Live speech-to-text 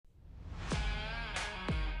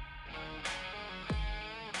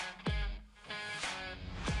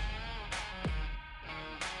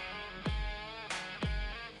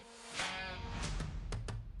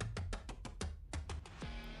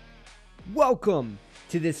Welcome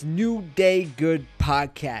to this New Day Good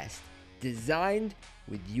podcast, designed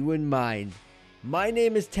with you in mind. My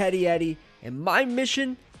name is Teddy Eddy, and my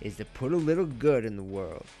mission is to put a little good in the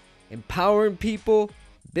world, empowering people,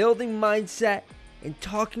 building mindset, and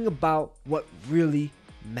talking about what really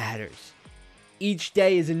matters. Each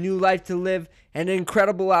day is a new life to live and an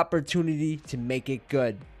incredible opportunity to make it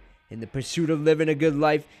good. In the pursuit of living a good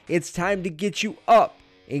life, it's time to get you up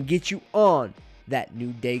and get you on that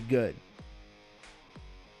new day good.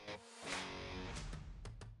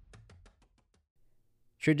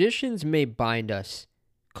 Traditions may bind us,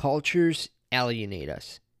 cultures alienate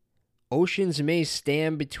us, oceans may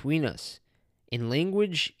stand between us, and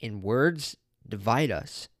language and words divide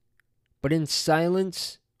us. But in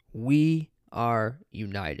silence, we are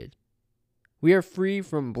united. We are free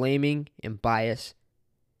from blaming and bias.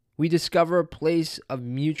 We discover a place of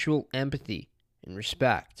mutual empathy and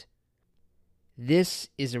respect. This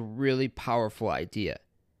is a really powerful idea.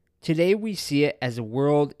 Today we see it as the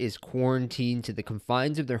world is quarantined to the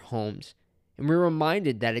confines of their homes, and we're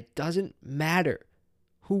reminded that it doesn't matter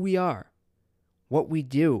who we are, what we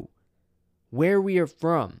do, where we are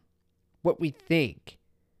from, what we think,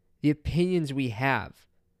 the opinions we have.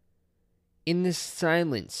 In this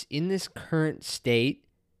silence, in this current state,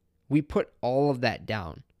 we put all of that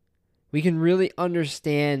down. We can really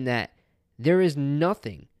understand that there is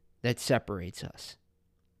nothing that separates us.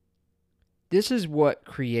 This is what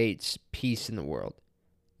creates peace in the world.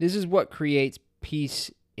 This is what creates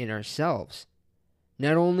peace in ourselves.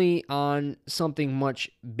 Not only on something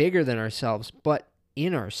much bigger than ourselves, but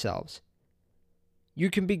in ourselves. You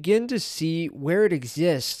can begin to see where it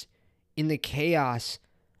exists in the chaos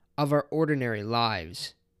of our ordinary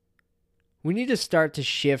lives. We need to start to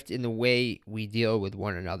shift in the way we deal with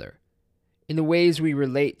one another, in the ways we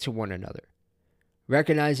relate to one another,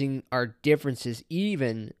 recognizing our differences,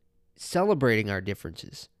 even celebrating our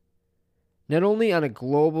differences. Not only on a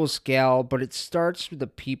global scale, but it starts with the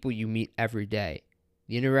people you meet every day,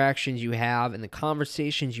 the interactions you have, and the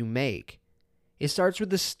conversations you make. It starts with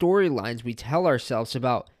the storylines we tell ourselves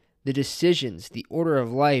about the decisions, the order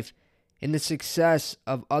of life, and the success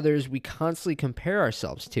of others we constantly compare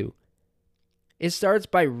ourselves to. It starts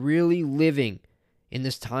by really living in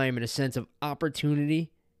this time in a sense of opportunity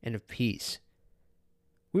and of peace.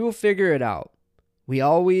 We will figure it out. We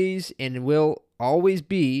always and will always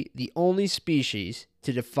be the only species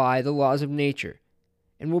to defy the laws of nature,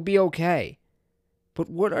 and we'll be okay. But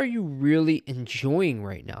what are you really enjoying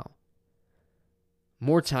right now?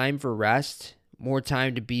 More time for rest, more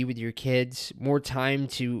time to be with your kids, more time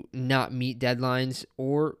to not meet deadlines,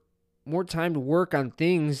 or more time to work on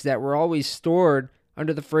things that were always stored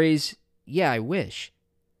under the phrase, "Yeah, I wish."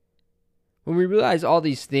 When we realize all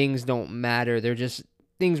these things don't matter, they're just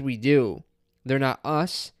things we do, they're not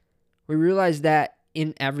us, we realize that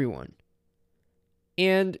in everyone.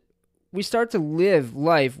 And we start to live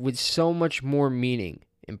life with so much more meaning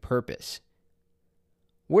and purpose.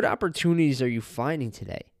 What opportunities are you finding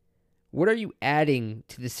today? What are you adding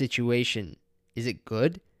to the situation? Is it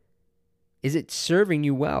good? Is it serving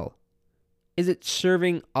you well? Is it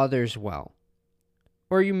serving others well?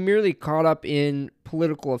 Or are you merely caught up in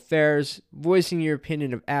political affairs, voicing your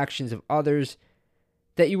opinion of actions of others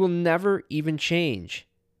that you will never even change?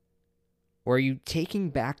 Or are you taking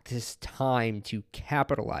back this time to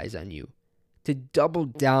capitalize on you, to double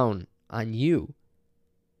down on you?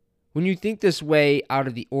 When you think this way, out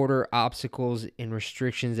of the order obstacles and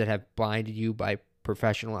restrictions that have blinded you by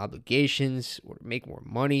professional obligations, or to make more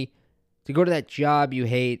money, to go to that job you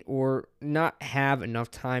hate, or not have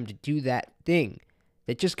enough time to do that thing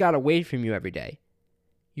that just got away from you every day,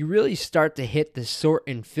 you really start to hit the sort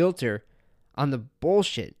and filter on the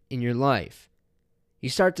bullshit in your life. You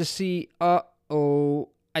start to see, I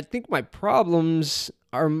think my problems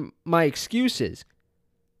are my excuses.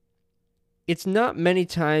 It's not many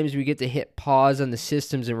times we get to hit pause on the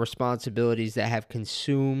systems and responsibilities that have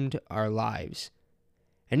consumed our lives.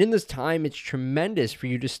 And in this time, it's tremendous for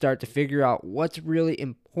you to start to figure out what's really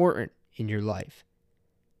important in your life.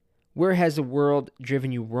 Where has the world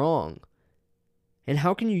driven you wrong? And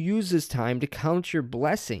how can you use this time to count your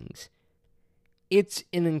blessings? It's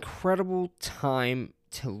an incredible time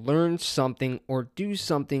to learn something or do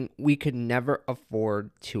something we could never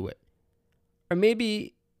afford to it. Or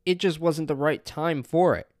maybe it just wasn't the right time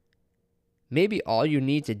for it. Maybe all you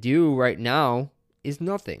need to do right now is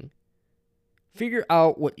nothing. Figure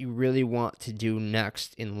out what you really want to do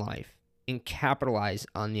next in life and capitalize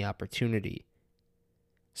on the opportunity.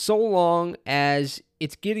 So long as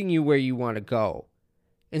it's getting you where you want to go,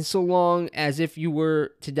 and so long as if you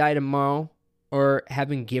were to die tomorrow or have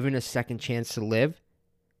been given a second chance to live,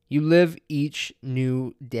 you live each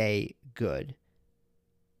new day good.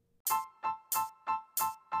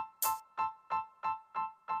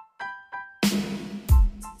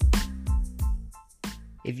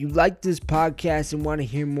 If you like this podcast and want to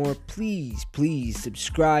hear more, please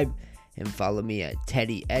subscribe and follow me at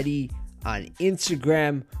Teddy Eddie on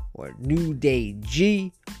Instagram, or New Day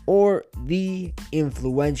G, or The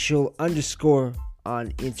Influential _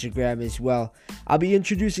 on Instagram as well. I'll be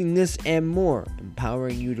introducing this and more,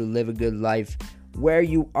 empowering you to live a good life where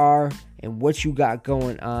you are and what you got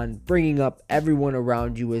going on, bringing up everyone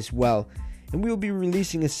around you as well. And we'll be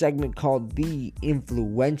releasing a segment called The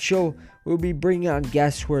Influential. We'll be bringing on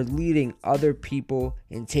guests who are leading other people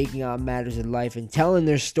and taking on matters in life and telling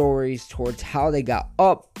their stories towards how they got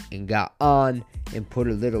up and got on and put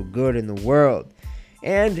a little good in the world.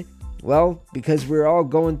 And, well, because we're all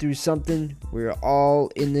going through something, we're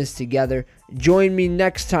all in this together. Join me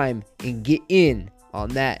next time and get in on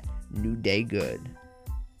that new day good.